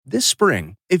This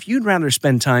spring, if you'd rather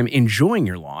spend time enjoying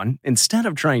your lawn instead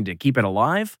of trying to keep it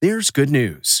alive, there's good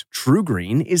news.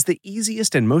 TruGreen is the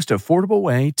easiest and most affordable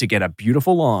way to get a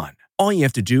beautiful lawn. All you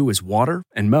have to do is water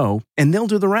and mow, and they'll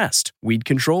do the rest. Weed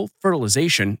control,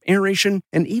 fertilization, aeration,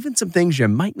 and even some things you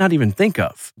might not even think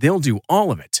of. They'll do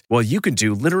all of it, while you can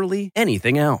do literally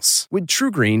anything else. With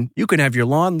TruGreen, you can have your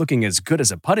lawn looking as good as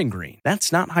a putting green.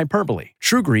 That's not hyperbole.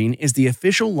 TruGreen is the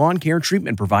official lawn care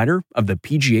treatment provider of the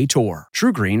PGA Tour.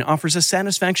 TruGreen offers a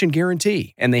satisfaction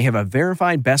guarantee, and they have a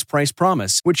verified best price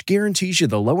promise, which guarantees you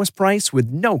the lowest price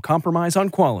with no compromise on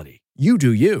quality. You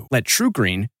do you. Let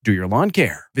TruGreen do your lawn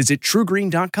care. Visit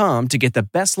TruGreen.com to get the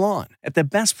best lawn at the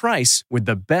best price with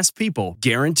the best people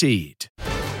guaranteed.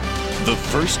 The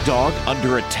first dog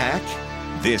under attack?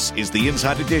 This is the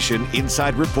Inside Edition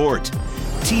Inside Report.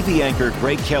 TV anchor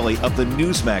Greg Kelly of the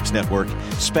Newsmax Network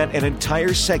spent an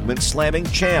entire segment slamming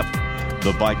Champ,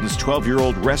 the Bidens'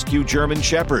 12-year-old rescue German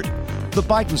Shepherd. The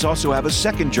Bidens also have a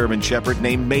second German Shepherd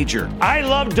named Major. I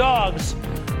love dogs,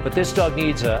 but this dog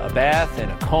needs a bath and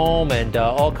a comb and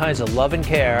all kinds of love and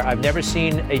care. I've never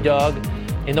seen a dog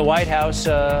in the White House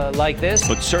like this.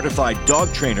 But certified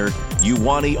dog trainer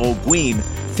Ioane Ogwin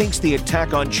thinks the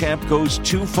attack on Champ goes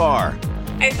too far.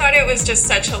 I thought it was just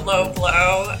such a low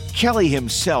blow. Kelly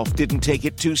himself didn't take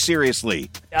it too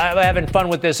seriously. I'm having fun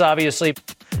with this, obviously.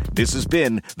 This has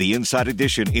been the Inside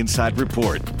Edition Inside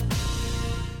Report.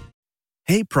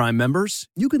 Hey, Prime members,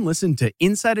 you can listen to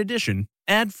Inside Edition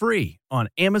ad-free on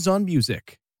Amazon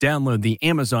Music. Download the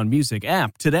Amazon Music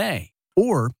app today.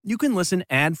 Or you can listen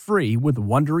ad-free with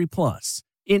Wondery Plus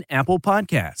in Apple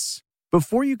Podcasts.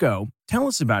 Before you go, tell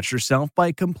us about yourself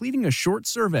by completing a short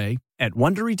survey at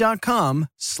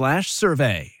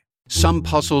Wondery.com/survey. Some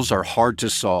puzzles are hard to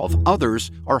solve,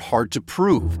 others are hard to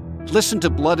prove. Listen to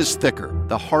Blood is Thicker,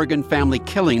 The Hargan Family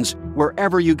Killings,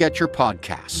 wherever you get your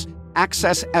podcasts.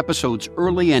 Access episodes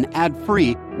early and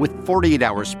ad-free with 48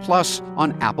 Hours Plus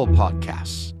on Apple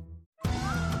Podcasts.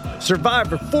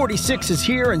 Survivor 46 is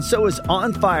here, and so is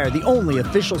On Fire, the only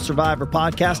official Survivor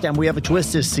podcast, and we have a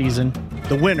twist this season.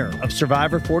 The winner of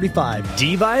Survivor 45,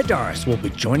 Dee Valladares, will be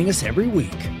joining us every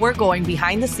week. We're going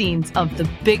behind the scenes of the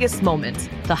biggest moments,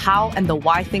 the how and the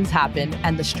why things happen,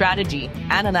 and the strategy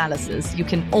and analysis you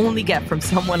can only get from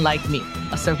someone like me,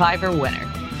 a Survivor winner.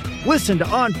 Listen to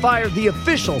On Fire, the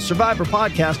official Survivor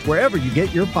podcast, wherever you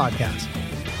get your podcasts.